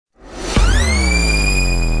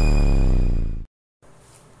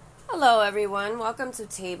Hello everyone, welcome to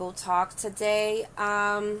Table Talk today.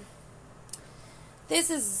 This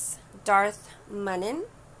is Darth Munnin,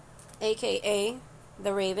 aka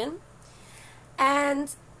The Raven, and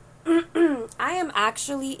I am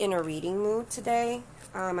actually in a reading mood today,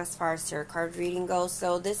 as far as tarot card reading goes.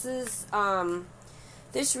 So this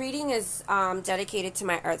reading is dedicated to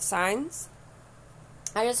my earth signs.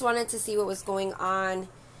 I just wanted to see what was going on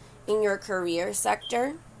in your career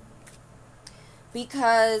sector.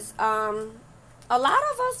 Because a lot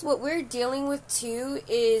of us, what we're dealing with too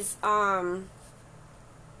is a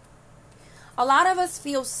lot of us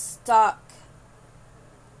feel stuck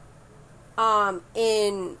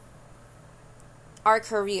in our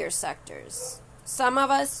career sectors. Some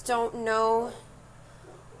of us don't know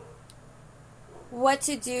what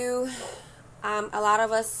to do. A lot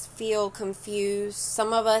of us feel confused.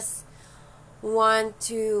 Some of us want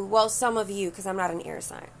to, well, some of you, because I'm not an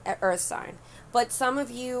earth sign. But some of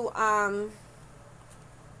you are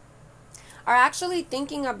actually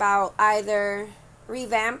thinking about either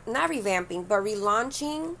not revamping, but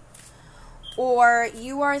relaunching, or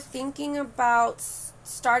you are thinking about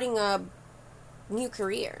starting a new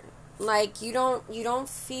career. Like you don't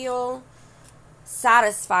feel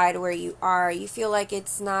satisfied where you are. You feel like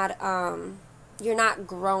it's not you're not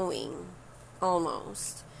growing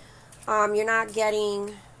almost. You're not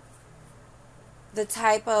getting the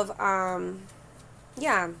type of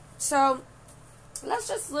so let's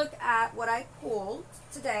just look at what I pulled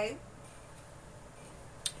today.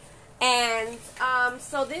 And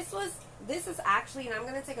so this is actually, and I'm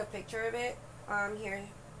going to take a picture of it here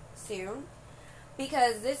soon,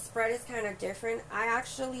 because this spread is kind of different. I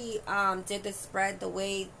actually did this spread the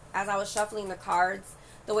way, as I was shuffling the cards,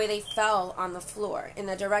 the way they fell on the floor, in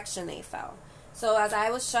the direction they fell. So as I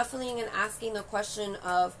was shuffling and asking the question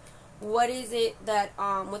of what is it that,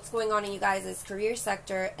 what's going on in you guys' career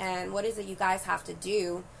sector, and what is it you guys have to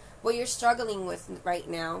do, what you're struggling with right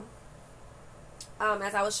now,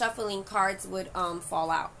 as I was shuffling, cards would fall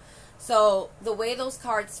out. So the way those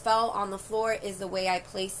cards fell on the floor is the way I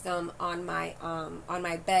placed them on my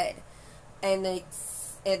bed, and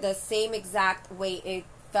it's the same exact way it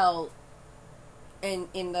fell in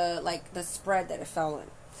the spread that it fell in.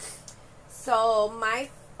 So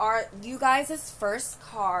you guys' first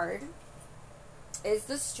card is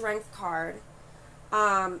the Strength card,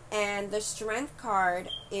 and the Strength card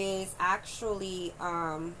is actually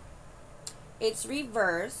it's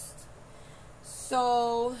reversed.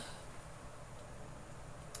 So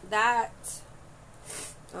that,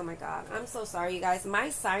 oh my god, I'm so sorry you guys, my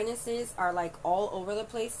sinuses are like all over the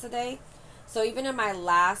place today. So even in my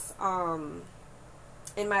last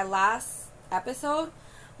episode,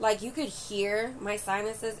 like, you could hear my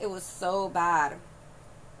sinuses. It was so bad.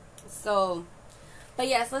 So, but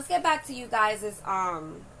yes, let's get back to you guys'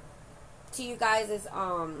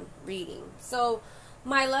 reading. So,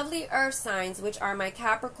 my lovely earth signs, which are my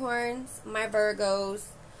Capricorns, my Virgos,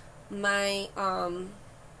 my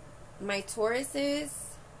Tauruses,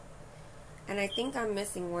 and I think I'm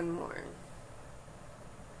missing one more.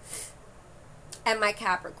 And my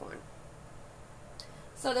Capricorn.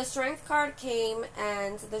 So the Strength card came,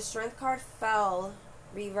 and the Strength card fell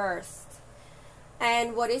reversed.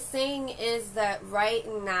 And what it's saying is that right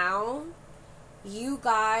now, you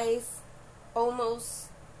guys almost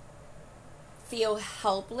feel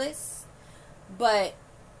helpless, but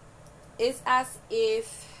it's as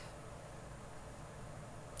if...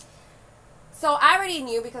 So I already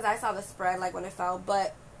knew because I saw the spread, like, when it fell,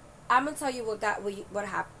 but I'm going to tell you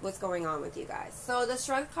what's going on with you guys. So the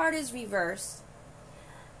Strength card is reversed.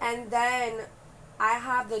 And then I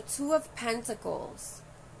have the Two of Pentacles.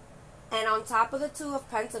 And on top of the Two of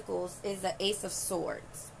Pentacles is the Ace of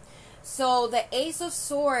Swords. So the Ace of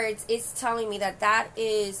Swords is telling me that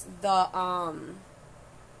is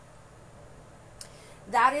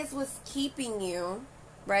what's keeping you,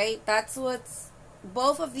 right?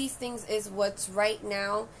 Both of these things is what's right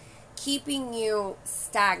now keeping you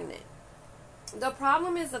stagnant. The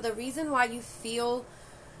problem is that the reason why you feel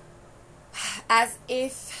as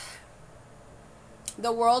if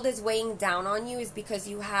the world is weighing down on you is because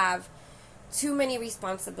you have too many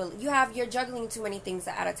responsibilities. You're juggling too many things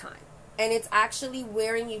at a time. And it's actually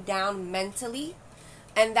wearing you down mentally.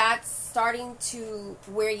 And that's starting to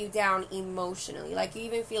wear you down emotionally. Like, you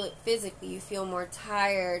even feel it physically. You feel more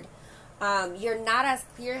tired. You're not as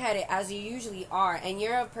clear-headed as you usually are. And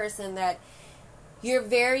you're a person that you're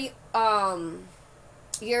very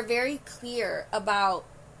clear about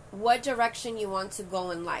what direction you want to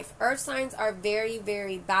go in life. Earth signs are very,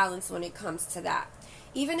 very balanced when it comes to that.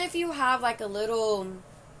 Even if you have like a little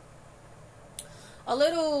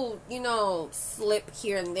you know, slip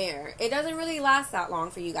here and there. It doesn't really last that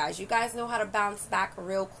long for you guys. You guys know how to bounce back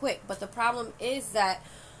real quick. But the problem is that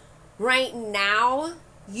right now,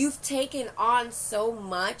 you've taken on so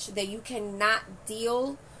much that you cannot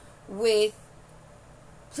deal with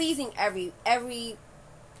pleasing every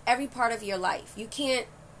part of your life. You can't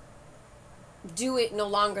do it no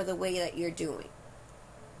longer the way that you're doing.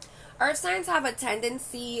 Earth signs have a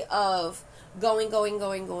tendency of going.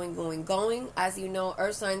 As you know,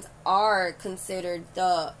 earth signs are considered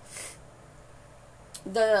the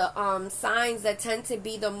signs that tend to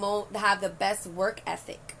be have the best work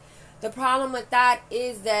ethic. The problem with that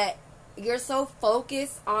is that you're so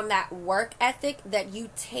focused on that work ethic that you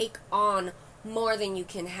take on more than you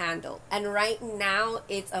can handle. And right now,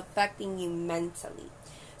 it's affecting you mentally.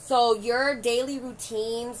 So your daily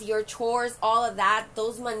routines, your chores, all of that,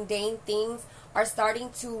 those mundane things are starting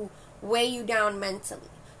to weigh you down mentally.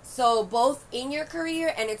 So both in your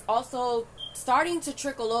career, and it's also starting to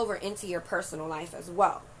trickle over into your personal life as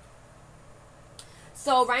well.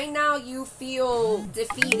 So right now you feel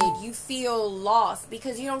defeated, you feel lost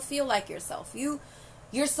because you don't feel like yourself.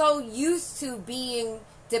 You're so used to being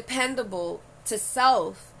dependable to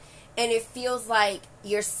self, and it feels like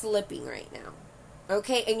you're slipping right now.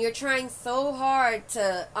 Okay, and you're trying so hard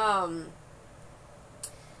to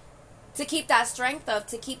keep that strength up,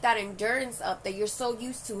 to keep that endurance up that you're so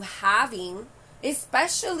used to having,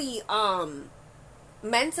 especially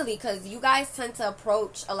mentally, because you guys tend to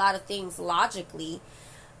approach a lot of things logically,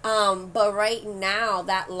 but right now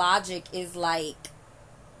that logic is like,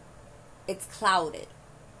 it's clouded.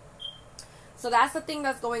 So that's the thing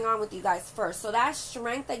that's going on with you guys first. So that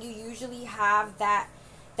strength that you usually have, that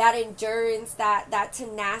endurance, that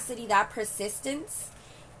tenacity, that persistence,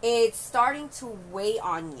 it's starting to weigh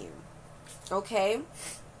on you. Okay?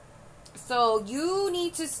 So you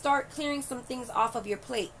need to start clearing some things off of your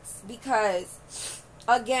plates, because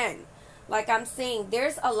again, like I'm saying,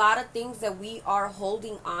 there's a lot of things that we are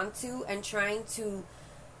holding on to and trying to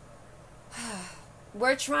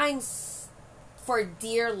we're trying for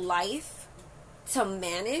dear life to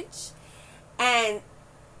manage, and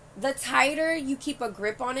the tighter you keep a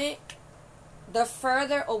grip on it, the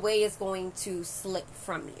further away it's going to slip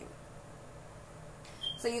from you.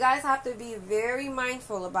 So you guys have to be very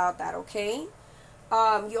mindful about that, okay?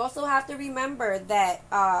 You also have to remember that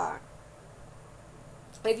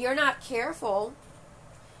if you're not careful,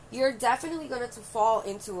 you're definitely going to fall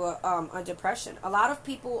into a depression. A lot of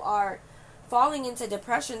people are falling into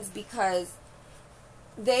depressions because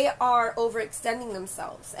they are overextending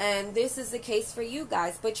themselves. And this is the case for you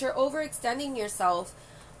guys. But you're overextending yourself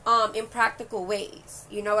in practical ways.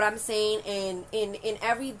 You know what I'm saying? In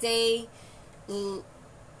everyday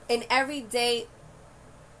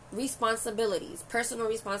responsibilities, personal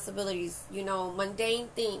responsibilities, you know, mundane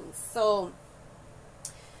things. So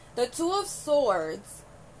the Two of Swords,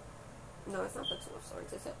 no, it's not the Two of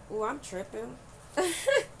Swords, is it? Ooh, I'm tripping.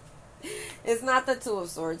 It's not the Two of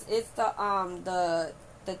Swords, it's the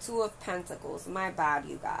Two of Pentacles. My bad,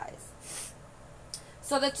 you guys.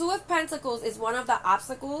 So the Two of Pentacles is one of the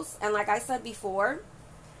obstacles, and like I said before,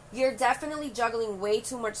 you're definitely juggling way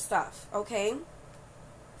too much stuff, okay?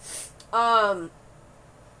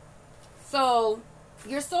 So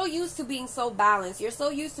you're so used to being so balanced. You're so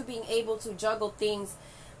used to being able to juggle things.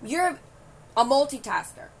 You're a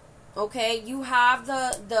multitasker, okay? You have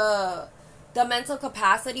the mental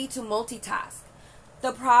capacity to multitask.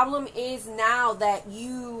 The problem is now that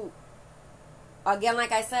you, again,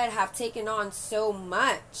 like I said, have taken on so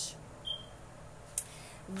much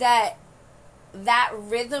that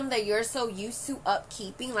rhythm that you're so used to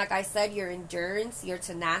upkeeping, like I said, your endurance, your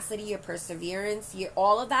tenacity, your perseverance,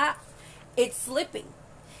 all of that, it's slipping.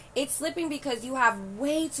 It's slipping because you have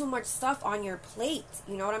way too much stuff on your plate.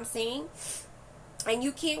 You know what I'm saying? And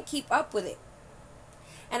you can't keep up with it.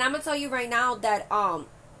 And I'm going to tell you right now that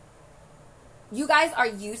you guys are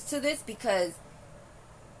used to this because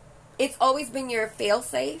it's always been your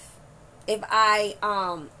fail-safe. If I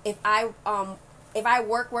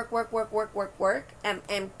work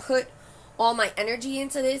and put all my energy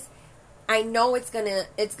into this, I know it's gonna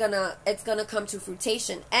come to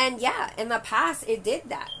fruition. And yeah, in the past it did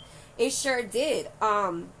that. It sure did.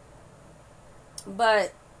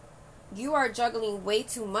 But you are juggling way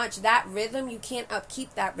too much. That rhythm, you can't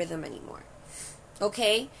upkeep that rhythm anymore.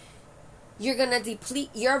 Okay? You're gonna deplete.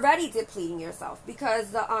 You're already depleting yourself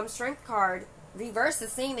because the Strength card reverse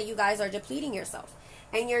is saying that you guys are depleting yourself,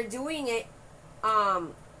 and you're doing it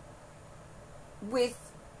with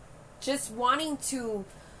just wanting to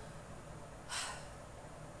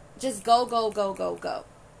just go.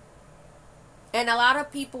 And a lot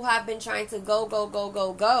of people have been trying to go, go, go,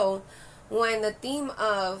 go, go, when the theme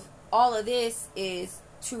of all of this is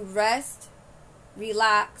to rest,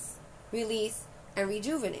 relax, release, and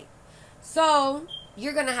rejuvenate. So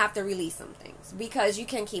you're going to have to release some things because you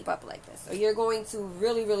can't keep up like this. So you're going to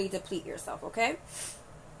really, really deplete yourself, okay?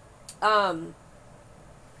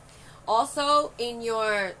 Also, in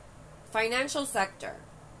your financial sector,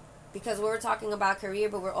 because we're talking about career,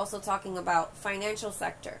 but we're also talking about financial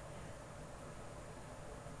sector.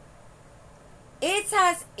 It's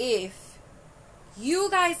as if you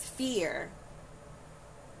guys fear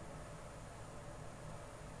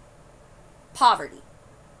poverty.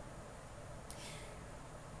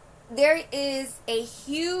 There is a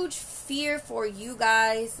huge fear for you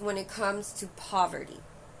guys when it comes to poverty.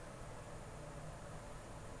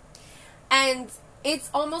 And it's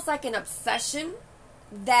almost like an obsession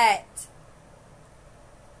that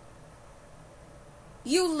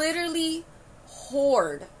you literally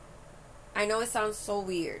hoard. I know it sounds so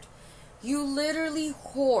weird. You literally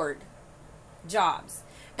hoard jobs.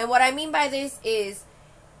 And what I mean by this is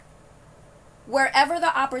wherever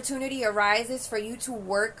the opportunity arises for you to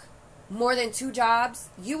work more than 2 jobs,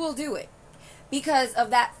 you will do it because of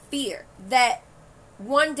that fear that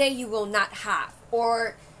one day you will not have,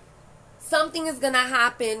 or something is going to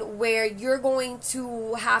happen where you're going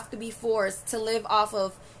to have to be forced to live off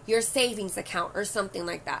of your savings account or something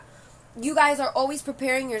like that. You guys are always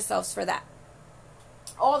preparing yourselves for that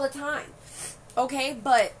all the time. Okay,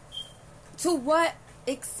 but to what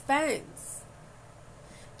expense?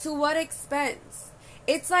 To what expense?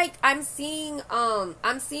 It's like I'm seeing a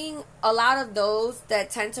lot of those that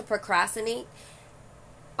tend to procrastinate.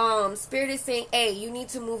 Spirit is saying, hey, you need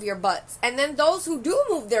to move your butts. And then those who do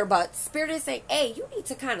move their butts, Spirit is saying, hey, you need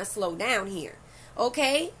to kind of slow down here.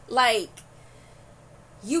 Okay? Like,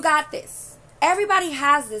 you got this. Everybody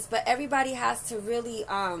has this, but everybody has to really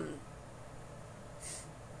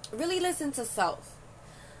listen to self.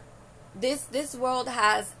 This world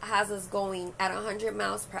has us going at 100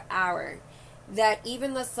 miles per hour, that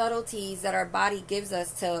even the subtleties that our body gives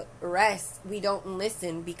us to rest, we don't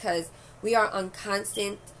listen because we are on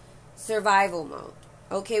constant survival mode.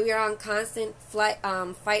 Okay, we are on constant fight.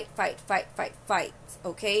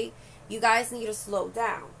 Okay, you guys need to slow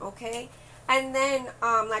down. Okay, and then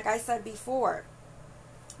like I said before,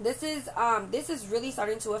 this is really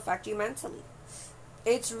starting to affect you mentally.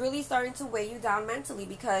 It's really starting to weigh you down mentally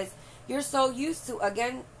because you're so used to,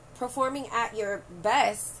 again, performing at your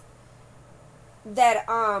best that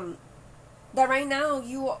right now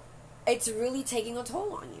it's really taking a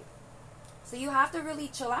toll on you. So you have to really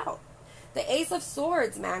chill out. The Ace of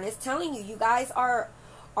Swords, man, is telling you guys are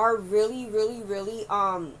really, really, really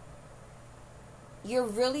you're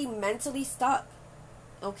really mentally stuck.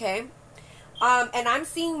 Okay? And I'm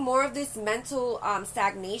seeing more of this mental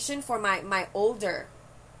stagnation for my older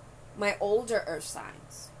earth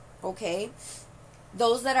signs. Okay?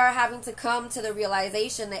 Those that are having to come to the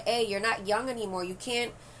realization that, hey, you're not young anymore. You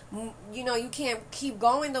can't keep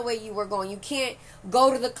going the way you were going. You can't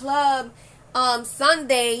go to the club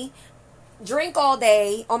Sunday, drink all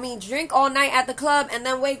night at the club, and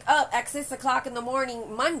then wake up at 6 o'clock in the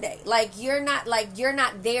morning Monday. You're not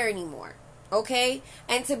there anymore. Okay?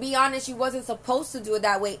 And to be honest, you wasn't supposed to do it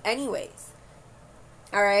that way anyways.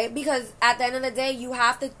 Alright? Because at the end of the day, you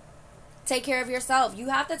have to take care of yourself. You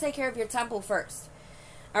have to take care of your temple first.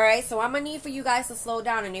 Alright? So I'm going to need for you guys to slow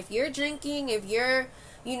down. And if you're drinking, if you're,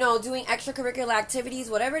 doing extracurricular activities,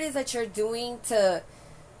 whatever it is that you're doing to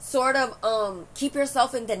sort of keep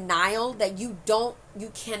yourself in denial that you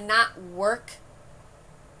cannot work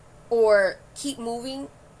or keep moving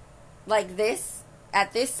like this,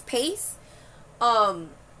 at this pace, you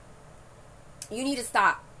need to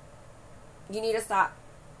stop. You need to stop.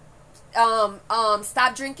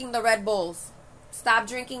 Stop drinking the Red Bulls. Stop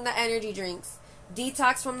drinking the energy drinks.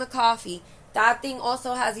 Detox from the coffee. That thing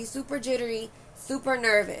also has you super jittery, super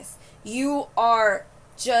nervous. You are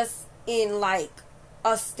just in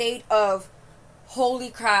a state of, holy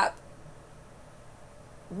crap,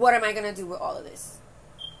 what am I gonna do with all of this?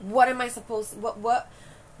 What am I supposed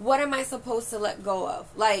to let go of?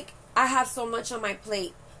 I have so much on my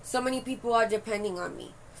plate. So many people are depending on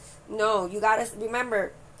me. No, you gotta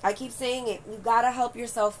remember, I keep saying it, you gotta help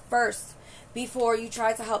yourself first before you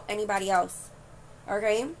try to help anybody else.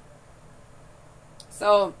 Okay?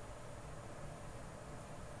 So,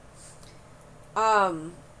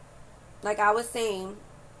 like I was saying,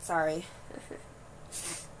 sorry.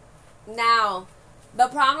 Now, the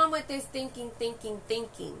problem with this thinking,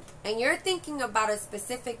 and you're thinking about a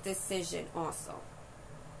specific decision also.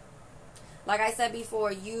 Like I said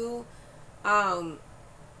before,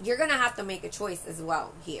 you're going to have to make a choice as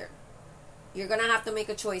well here. You're going to have to make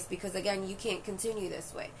a choice because, again, you can't continue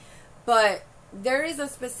this way. But there is a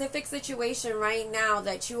specific situation right now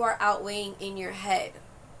that you are outweighing in your head.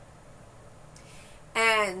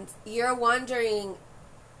 And you're wondering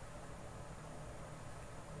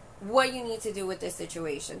what you need to do with this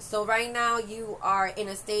situation. So right now you are in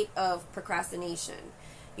a state of procrastination.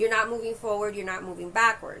 You're not moving forward. You're not moving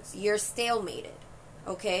backwards. You're stalemated.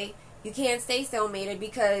 Okay? You can't stay stalemated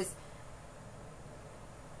because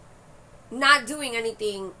not doing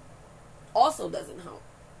anything also doesn't help.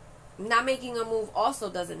 Not making a move also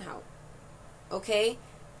doesn't help. Okay?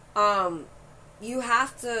 You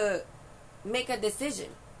have to make a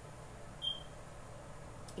decision.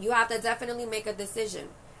 You have to definitely make a decision.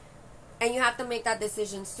 And you have to make that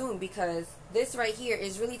decision soon because this right here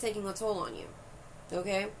is really taking a toll on you.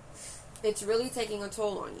 Okay? It's really taking a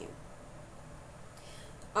toll on you.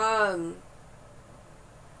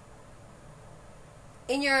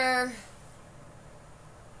 In your,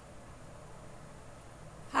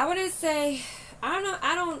 how would I say,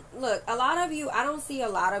 look, a lot of you, I don't see a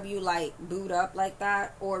lot of you like booed up like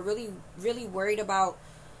that or really, really worried about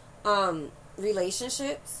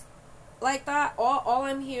relationships like that. All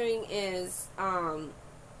I'm hearing is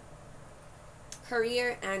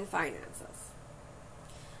career and finances.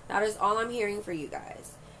 That is all I'm hearing for you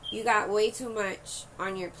guys. You got way too much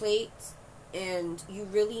on your plate and you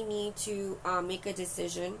really need to make a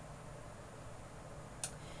decision.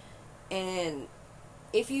 And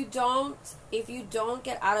if you don't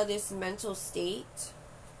get out of this mental state,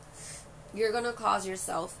 you're going to cause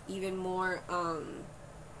yourself even more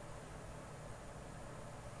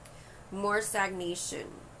stagnation.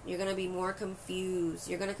 You're going to be more confused.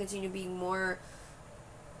 You're going to continue to be more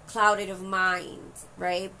clouded of mind,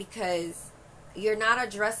 right? Because you're not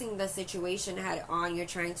addressing the situation head on. You're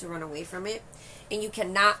trying to run away from it. And you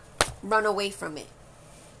cannot run away from it.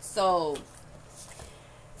 So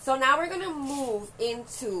now we're going to move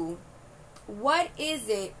into what is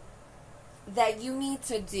it that you need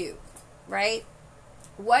to do, right?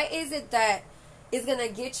 What is it that is going to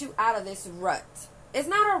get you out of this rut? It's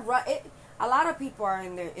not a rut. A lot of people are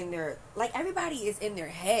in their, like, everybody is in their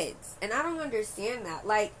heads. And I don't understand that.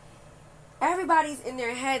 Like, everybody's in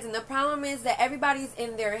their heads. And the problem is that everybody's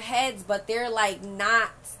in their heads, but they're, like,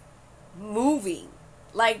 not moving.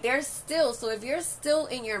 Like, they're still. So if you're still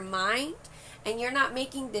in your mind and you're not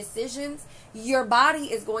making decisions, your body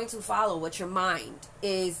is going to follow what your mind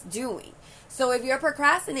is doing. So if you're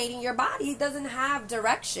procrastinating, your body doesn't have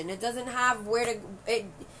direction. It doesn't have where to...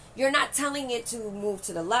 You're not telling it to move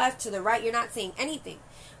to the left, to the right. You're not saying anything.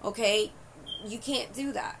 Okay? You can't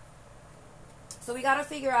do that. So we got to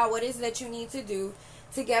figure out what is that you need to do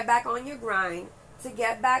to get back on your grind, to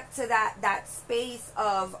get back to that space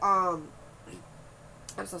of, I'm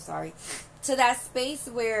so sorry, to that space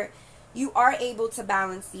where you are able to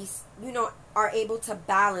balance these, are able to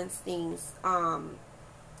balance things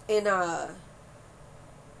in a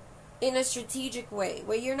strategic way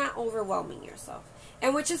where you're not overwhelming yourself.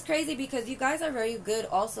 And which is crazy because you guys are very good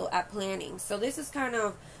also at planning. So this is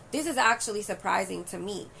actually surprising to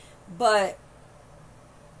me. But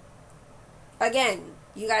again,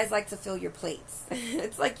 you guys like to fill your plates.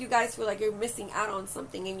 It's like you guys feel like you're missing out on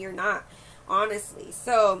something and you're not, honestly.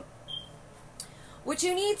 So what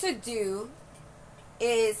you need to do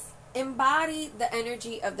is embody the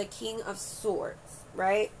energy of the King of Swords,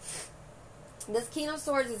 right? This King of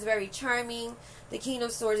Swords is very charming. The King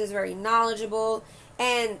of Swords is very knowledgeable.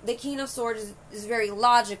 And the King of Swords is very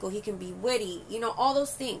logical. He can be witty. All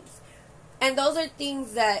those things. And those are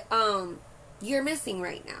things that you're missing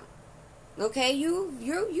right now. Okay? You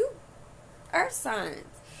Earth signs.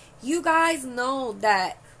 You guys know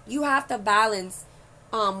that you have to balance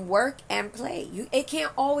work and play. It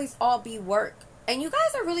can't always all be work. And you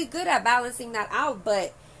guys are really good at balancing that out.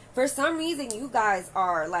 But for some reason, you guys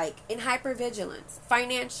are like in hypervigilance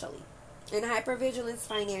financially.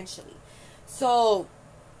 So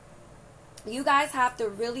you guys have to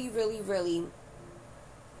really, really, really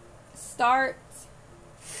start.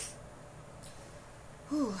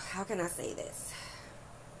 How can I say this?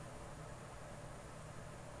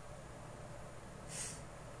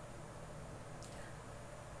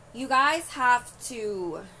 You guys have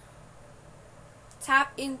to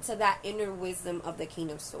tap into that inner wisdom of the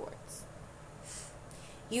King of Swords.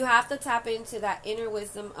 You have to tap into that inner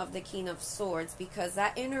wisdom of the King of Swords because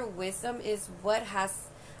that inner wisdom is what has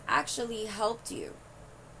actually helped you.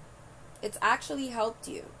 It's actually helped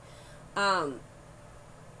you. Not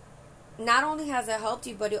only has it helped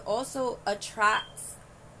you, but it also attracts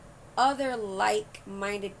other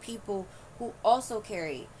like-minded people who also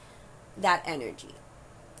carry that energy.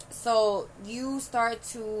 So you start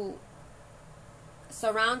to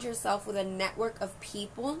surround yourself with a network of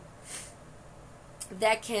people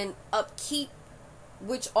that can upkeep,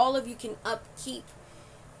 which all of you can upkeep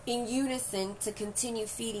in unison to continue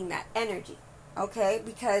feeding that energy. Okay,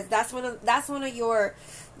 because that's one of your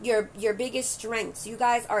biggest strengths. You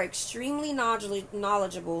guys are extremely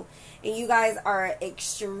knowledgeable, and you guys are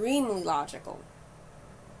extremely logical.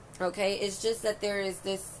 Okay, it's just that there is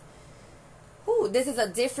this. This is a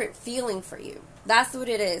different feeling for you. That's what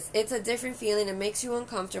it is. It's a different feeling. It makes you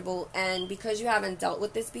uncomfortable, and because you haven't dealt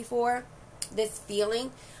with this before, this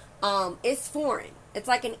feeling, is foreign. It's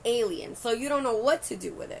like an alien, so you don't know what to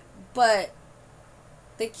do with it. But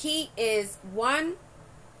the key is, one,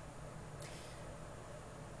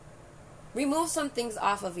 remove some things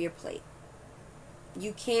off of your plate.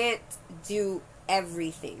 You can't do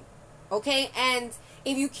everything. Okay? And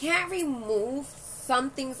if you can't remove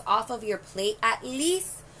some things off of your plate, at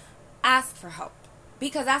least ask for help.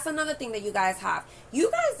 Because that's another thing that you guys have.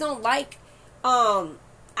 You guys don't like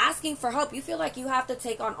asking for help. You feel like you have to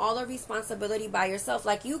take on all the responsibility by yourself.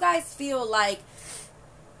 Like, you guys feel like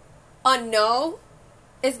a no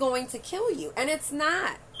is going to kill you, and it's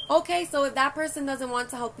not. Okay, so if that person doesn't want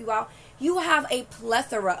to help you out, you have a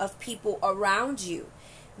plethora of people around you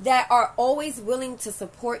that are always willing to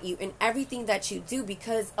support you in everything that you do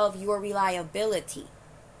because of your reliability.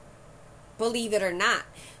 Believe it or not.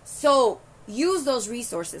 So use those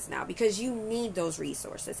resources now, because you need those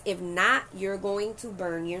resources. If not, you're going to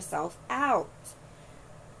burn yourself out.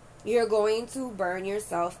 You're going to burn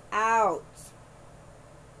yourself out.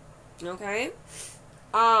 Okay?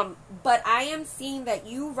 But I am seeing that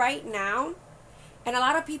you right now, and a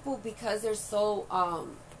lot of people, because they're so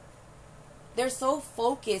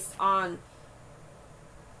focused on,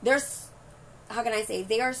 how can I say,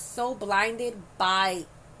 they are so blinded by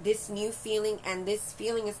this new feeling, and this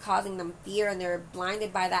feeling is causing them fear, and they're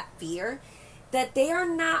blinded by that fear, that they are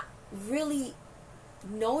not really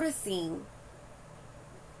noticing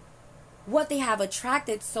what they have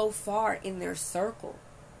attracted so far in their circle.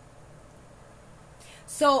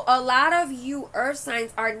 So a lot of you earth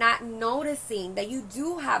signs are not noticing that you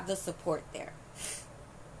do have the support there.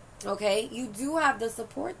 Okay? You do have the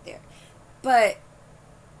support there. But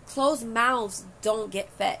closed mouths don't get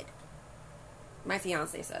fed. My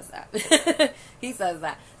fiance says that. He says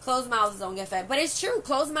that. Closed mouths don't get fed. But it's true.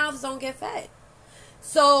 Closed mouths don't get fed.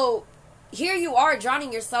 So here you are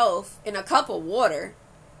drowning yourself in a cup of water,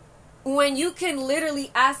 when you can literally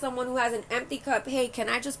ask someone who has an empty cup, hey, can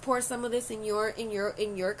I just pour some of this in your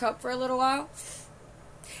cup for a little while?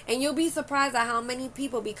 And you'll be surprised at how many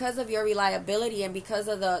people, because of your reliability and because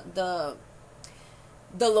of the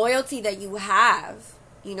loyalty that you have,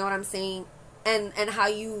 you know what I'm saying, and how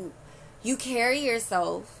you carry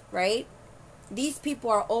yourself, right? These people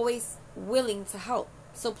are always willing to help.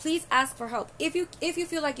 So please ask for help. If you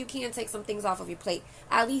feel like you can't take some things off of your plate,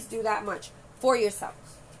 at least do that much for yourself.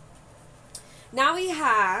 Now we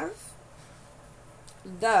have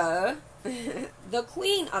the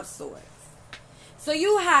Queen of Swords. So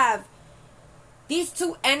you have these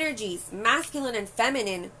two energies, masculine and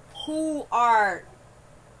feminine, who are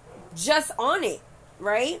just on it,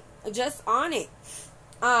 right? Just on it.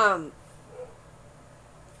 The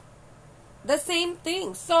same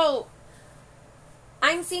thing. So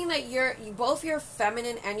I'm seeing that both your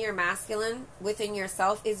feminine and your masculine within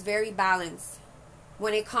yourself is very balanced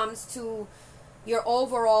when it comes to your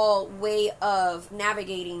overall way of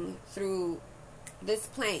navigating through this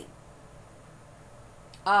plane.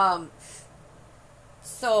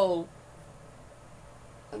 So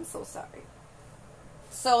I'm so sorry.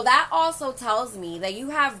 So that also tells me that you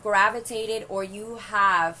have gravitated, or you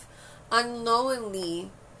have unknowingly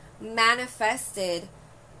manifested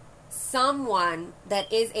someone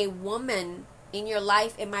that is a woman in your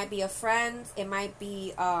life. It might be a friend, it might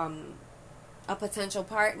be a potential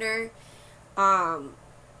partner, someone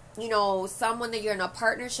that you're in a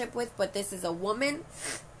partnership with, but this is a woman.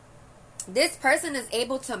 This person is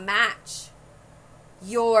able to match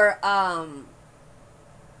your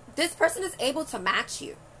this person is able to match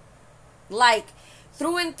you, like,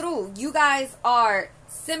 through and through. You guys are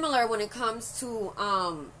similar when it comes to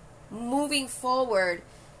moving forward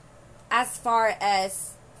as far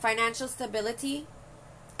as financial stability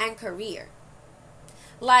and career.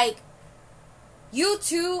 Like, you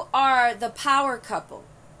two are the power couple.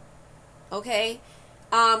 Okay?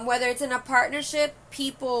 Whether it's in a partnership,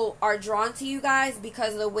 people are drawn to you guys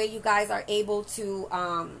because of the way you guys are able to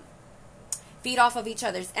feed off of each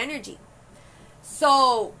other's energy.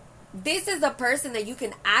 So this is the person that you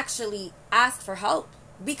can actually ask for help,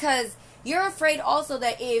 because you're afraid also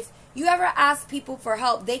that if You ever ask people for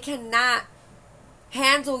help, they cannot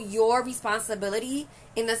handle your responsibility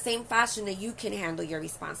in the same fashion that you can handle your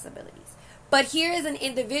responsibilities. But here is an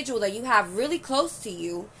individual that you have really close to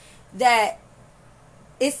you that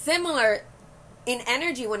is similar in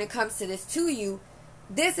energy when it comes to this to you.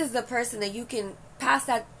 This is the person that you can pass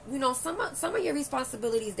that, some of your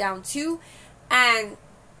responsibilities down to, and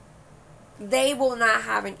they will not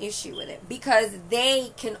have an issue with it because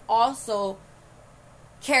they can also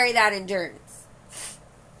carry that endurance.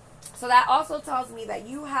 So that also tells me that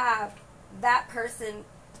you have that person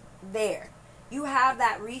there. You have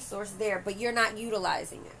that resource there, but you're not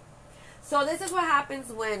utilizing it. So this is what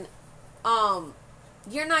happens when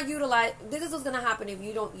you're not this is what's going to happen if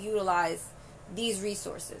you don't utilize these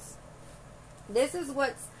resources. This is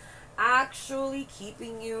what's actually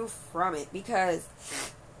keeping you from it, because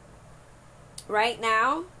right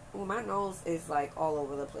now, my nose is like all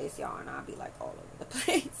over the place, y'all, and I'll be like all over the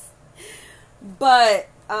place. But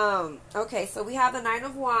okay, so we have the Nine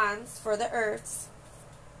of Wands for the Earths,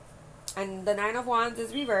 and the Nine of Wands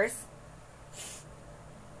is reversed,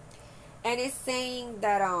 and it's saying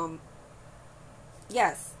that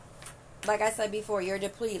yes, like I said before, you're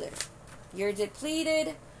depleted. You're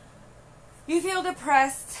depleted. You feel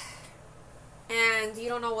depressed, and you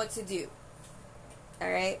don't know what to do. All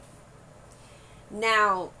right.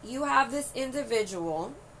 Now, you have this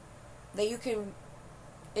individual that you can,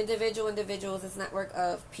 individuals, this network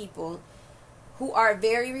of people who are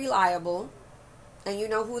very reliable, and you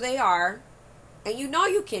know who they are, and you know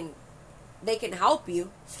they can help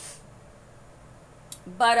you,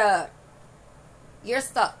 but you're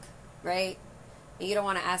stuck, right? And you don't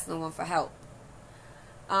want to ask no one for help.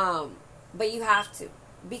 But you have to,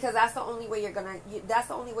 because that's the only way you're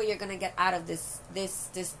gonna get out of this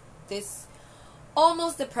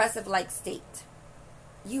almost depressive like state.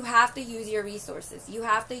 You have to use your resources. You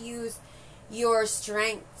have to use your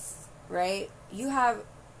strengths, right? You have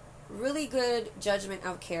really good judgment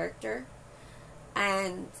of character,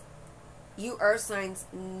 and you earth signs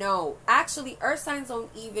know. Actually, earth signs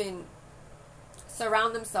don't even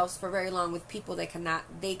surround themselves for very long with people they cannot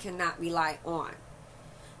rely on.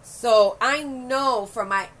 So I know for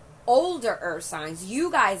my older earth signs,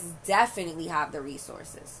 you guys definitely have the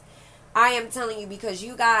resources. I am telling you, because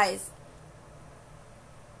you guys,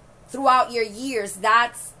 throughout your years,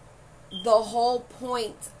 that's the whole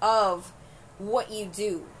point of what you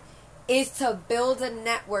do, is to build a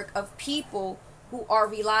network of people who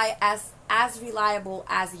are as reliable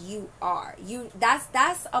as you are.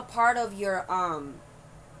 That's a part of your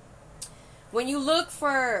when you look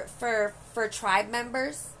for tribe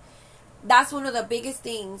members, that's one of the biggest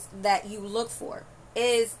things that you look for,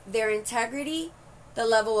 is their integrity, the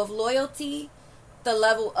level of loyalty, the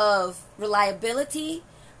level of reliability,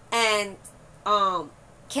 and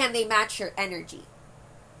can they match your energy?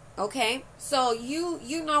 Okay? So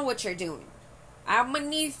you know what you're doing. I'm gonna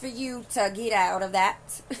need for you to get out of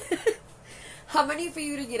that. I'm gonna need for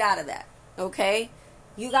you to get out of that. Okay?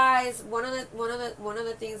 You guys, one of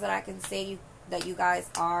the things that I can say that you guys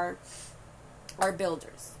are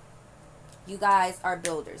builders. You guys are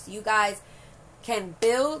builders. You guys can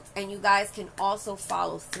build, and you guys can also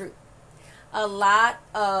follow through. A lot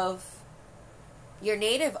of your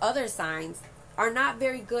native other signs are not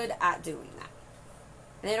very good at doing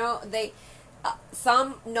that.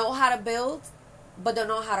 Some know how to build, but don't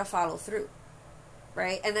know how to follow through,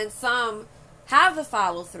 right? And then some have the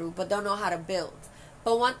follow through, but don't know how to build.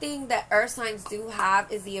 But one thing that earth signs do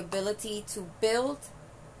have is the ability to build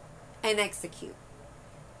and execute.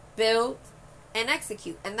 Build and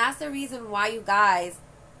execute. And that's the reason why you guys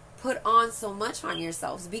put on so much on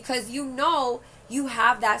yourselves, because you know you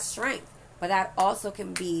have that strength. But that also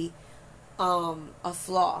can be a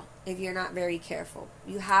flaw if you're not very careful.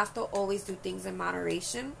 You have to always do things in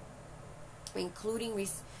moderation, including,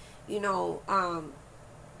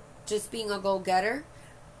 just being a go-getter.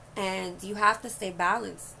 And you have to stay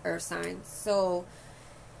balanced, earth signs. So,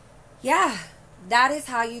 yeah, that is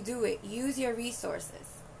how you do it. Use your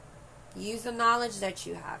resources. Use the knowledge that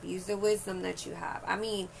you have. Use the wisdom that you have. I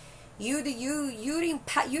mean, you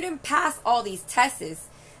didn't pass all these tests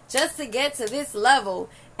just to get to this level,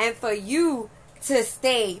 and for you to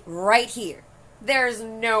stay right here. There's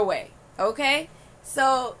no way. Okay?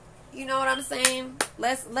 So, you know what I'm saying?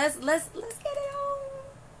 Let's get it on.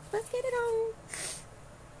 Let's get it on.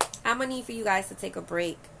 I'm gonna need for you guys to take a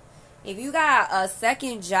break. If you got a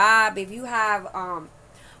second job, if you have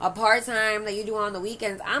a part-time that you do on the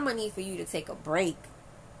weekends, I'm gonna need for you to take a break.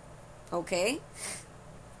 Okay?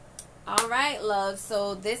 All right, love.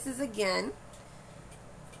 So this is again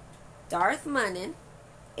Darth Munnin,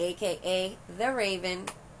 aka The Raven,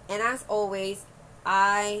 And as always,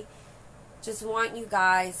 I just want you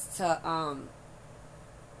guys to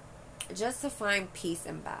just to find peace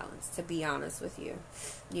and balance, to be honest with you.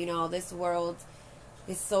 You know, this world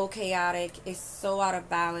is so chaotic, it's so out of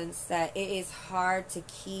balance that it is hard to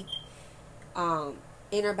keep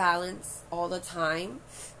inner balance all the time.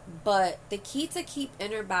 But the key to keep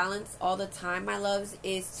inner balance all the time, my loves,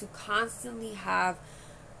 is to constantly have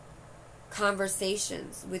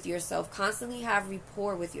conversations with yourself, constantly have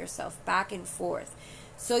rapport with yourself, back and forth.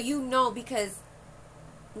 So you know, because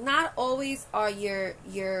not always are your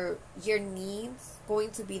needs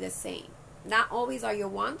going to be the same. Not always are your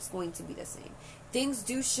wants going to be the same. Things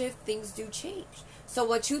do shift, things do change. So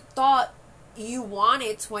what you thought you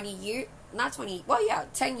wanted 10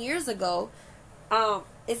 years ago,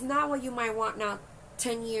 is not what you might want now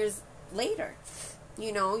 10 years later.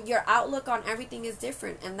 You know, your outlook on everything is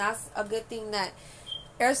different, and that's a good thing that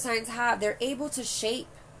air signs have. They're able to shape,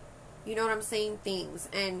 you know what I'm saying, things,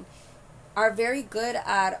 and are very good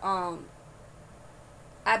at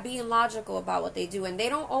being logical about what they do. And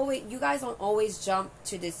you guys don't always jump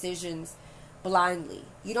to decisions blindly.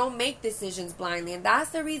 You don't make decisions blindly, and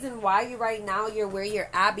that's the reason why you're where you're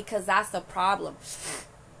at, because that's the problem.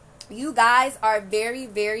 You guys are very,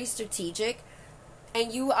 very strategic,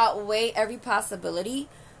 and you outweigh every possibility,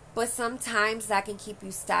 but sometimes that can keep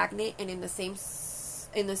you stagnant and in the same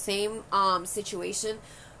situation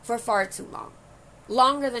for far too long.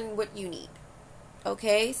 Longer than what you need.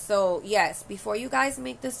 Okay? So, yes, before you guys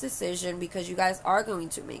make this decision, because you guys are going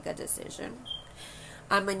to make a decision,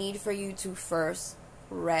 I'm going to need for you to first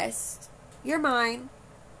rest your mind.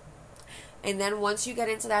 And then once you get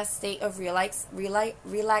into that state of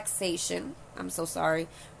relaxation,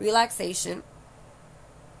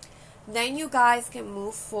 then you guys can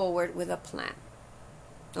move forward with a plan.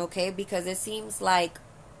 Okay? Because it seems like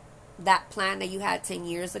that plan that you had 10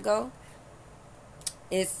 years ago,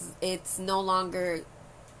 it's no longer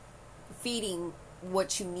feeding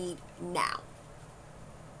what you need now.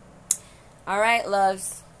 All right,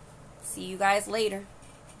 loves. See you guys later.